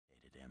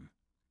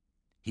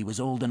He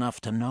was old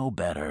enough to know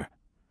better.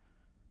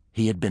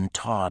 He had been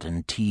taught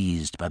and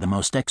teased by the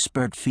most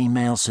expert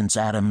female since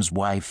Adam's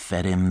wife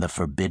fed him the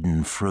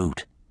forbidden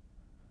fruit.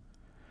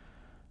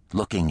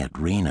 Looking at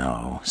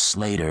Reno,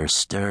 Slater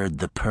stirred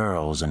the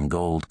pearls and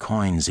gold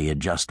coins he had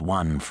just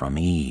won from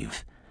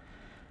Eve.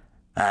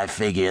 "I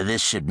figure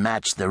this should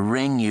match the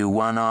ring you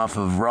won off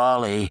of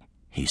Raleigh,"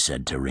 he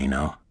said to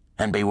Reno,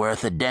 "and be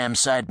worth a damn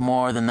sight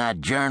more than that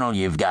journal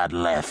you've got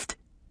left,"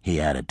 he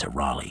added to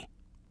Raleigh.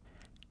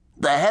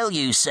 "The hell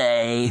you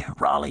say,"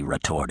 Raleigh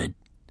retorted.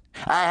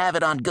 "I have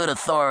it on good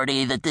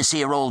authority that this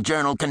here old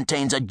journal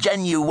contains a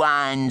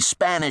genuine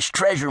Spanish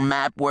treasure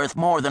map worth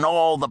more than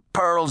all the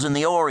pearls in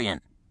the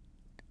Orient."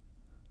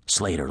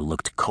 Slater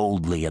looked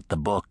coldly at the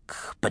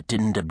book, but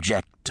didn't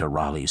object to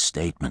Raleigh's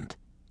statement.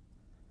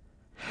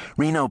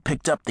 Reno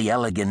picked up the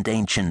elegant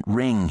ancient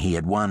ring he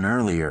had won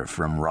earlier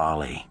from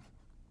Raleigh.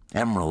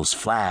 Emeralds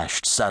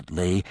flashed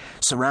subtly,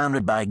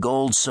 surrounded by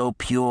gold so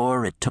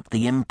pure it took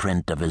the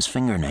imprint of his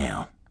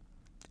fingernail.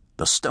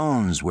 The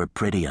stones were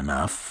pretty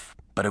enough,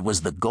 but it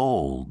was the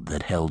gold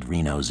that held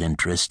Reno's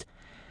interest.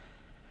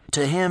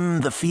 To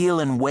him, the feel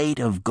and weight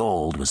of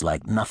gold was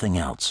like nothing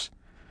else.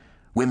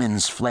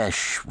 Women's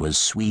flesh was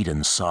sweet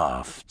and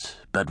soft,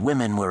 but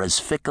women were as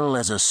fickle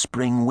as a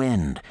spring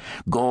wind.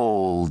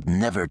 Gold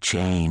never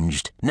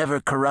changed, never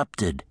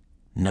corrupted,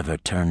 never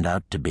turned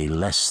out to be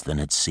less than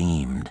it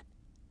seemed.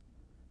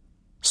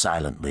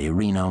 Silently,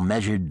 Reno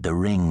measured the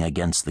ring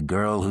against the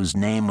girl whose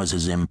name was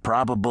as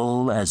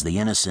improbable as the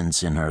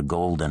innocence in her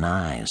golden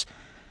eyes.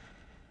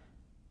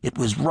 It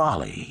was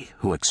Raleigh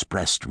who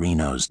expressed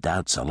Reno's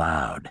doubts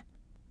aloud.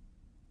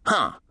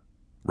 "Huh,"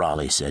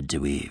 Raleigh said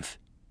to Eve.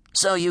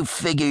 "So you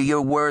figure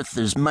you're worth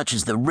as much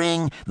as the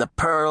ring, the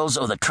pearls,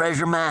 or the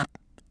treasure map?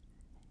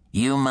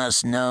 You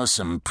must know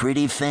some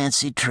pretty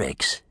fancy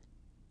tricks."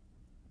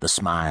 The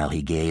smile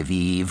he gave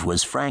Eve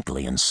was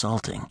frankly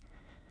insulting.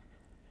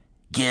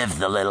 "Give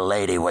the little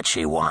lady what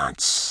she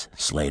wants,"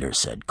 Slater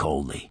said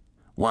coldly.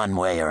 "One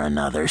way or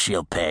another,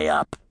 she'll pay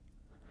up.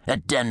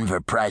 At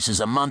Denver prices,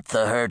 a month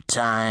of her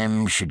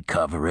time should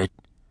cover it."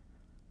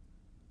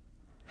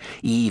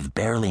 Eve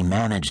barely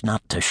managed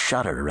not to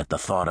shudder at the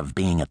thought of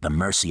being at the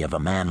mercy of a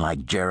man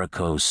like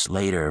Jericho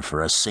Slater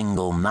for a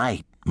single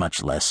night,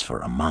 much less for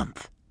a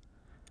month.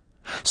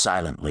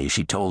 Silently,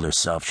 she told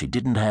herself she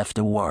didn't have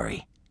to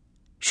worry.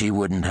 She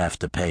wouldn't have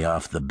to pay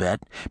off the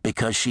bet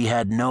because she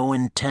had no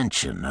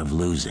intention of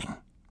losing.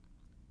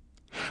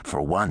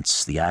 For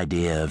once, the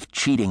idea of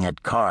cheating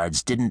at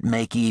cards didn't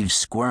make Eve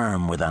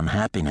squirm with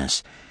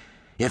unhappiness.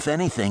 If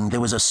anything,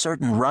 there was a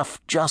certain rough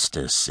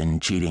justice in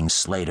cheating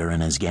Slater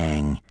and his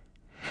gang.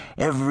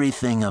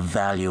 Everything of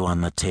value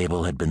on the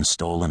table had been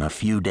stolen a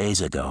few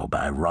days ago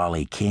by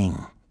Raleigh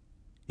King.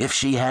 If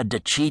she had to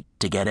cheat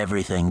to get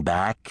everything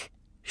back,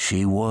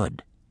 she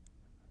would.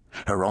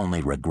 Her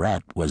only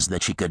regret was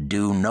that she could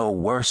do no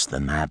worse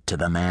than that to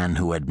the man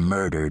who had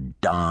murdered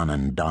Don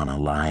and Donna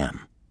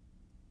Lyon.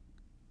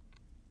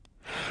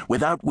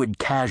 With outward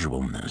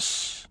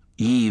casualness,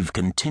 Eve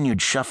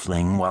continued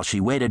shuffling while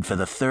she waited for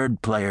the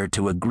third player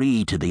to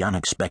agree to the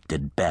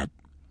unexpected bet.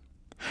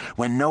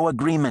 When no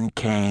agreement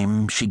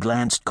came, she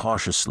glanced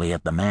cautiously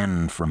at the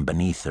man from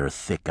beneath her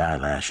thick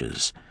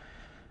eyelashes.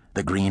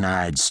 The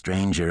green-eyed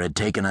stranger had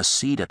taken a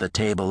seat at the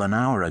table an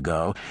hour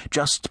ago,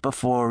 just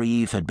before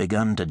Eve had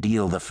begun to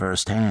deal the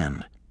first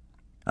hand.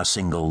 A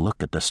single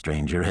look at the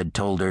stranger had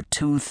told her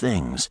two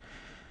things.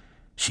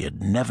 She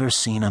had never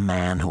seen a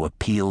man who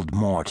appealed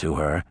more to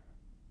her,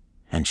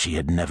 and she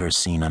had never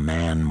seen a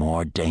man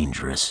more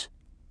dangerous.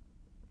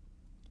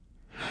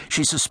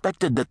 She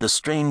suspected that the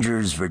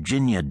stranger's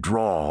Virginia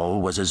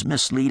drawl was as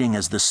misleading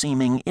as the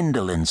seeming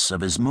indolence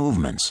of his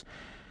movements.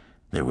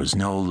 There was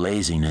no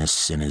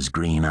laziness in his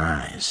green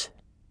eyes.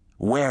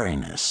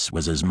 Wariness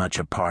was as much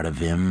a part of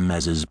him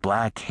as his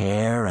black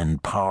hair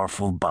and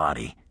powerful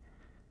body.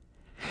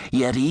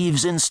 Yet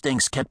Eve's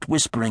instincts kept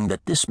whispering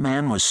that this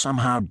man was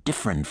somehow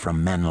different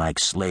from men like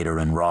Slater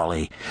and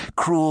Raleigh,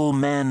 cruel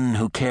men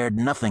who cared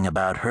nothing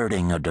about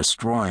hurting or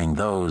destroying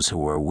those who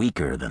were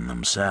weaker than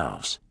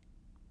themselves.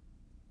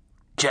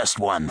 "Just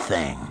one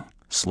thing,"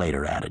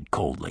 Slater added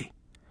coldly.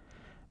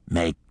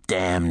 "Make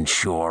damned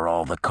sure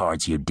all the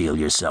cards you deal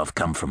yourself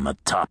come from the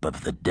top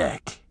of the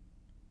deck."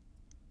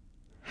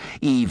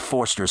 Eve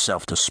forced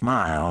herself to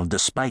smile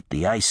despite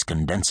the ice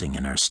condensing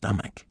in her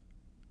stomach.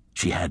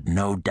 She had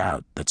no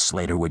doubt that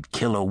Slater would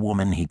kill a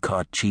woman he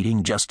caught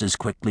cheating just as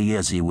quickly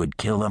as he would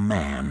kill a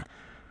man.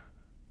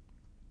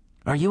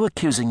 "Are you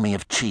accusing me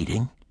of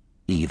cheating?"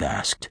 Eve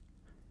asked.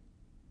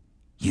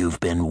 "You've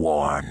been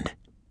warned,"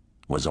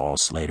 was all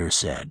Slater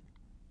said.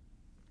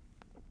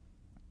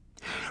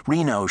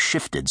 Reno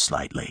shifted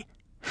slightly.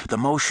 The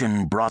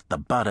motion brought the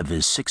butt of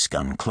his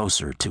six-gun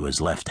closer to his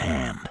left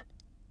hand.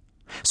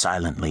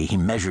 Silently, he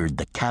measured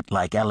the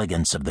cat-like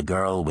elegance of the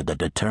girl with the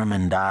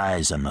determined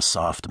eyes and the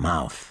soft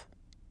mouth.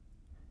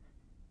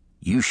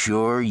 "You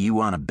sure you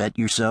want to bet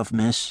yourself,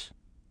 miss?"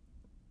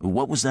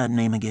 "What was that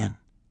name again?"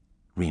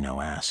 Reno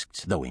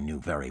asked, though he knew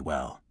very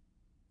well.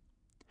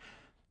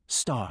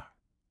 "Star,"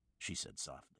 she said softly.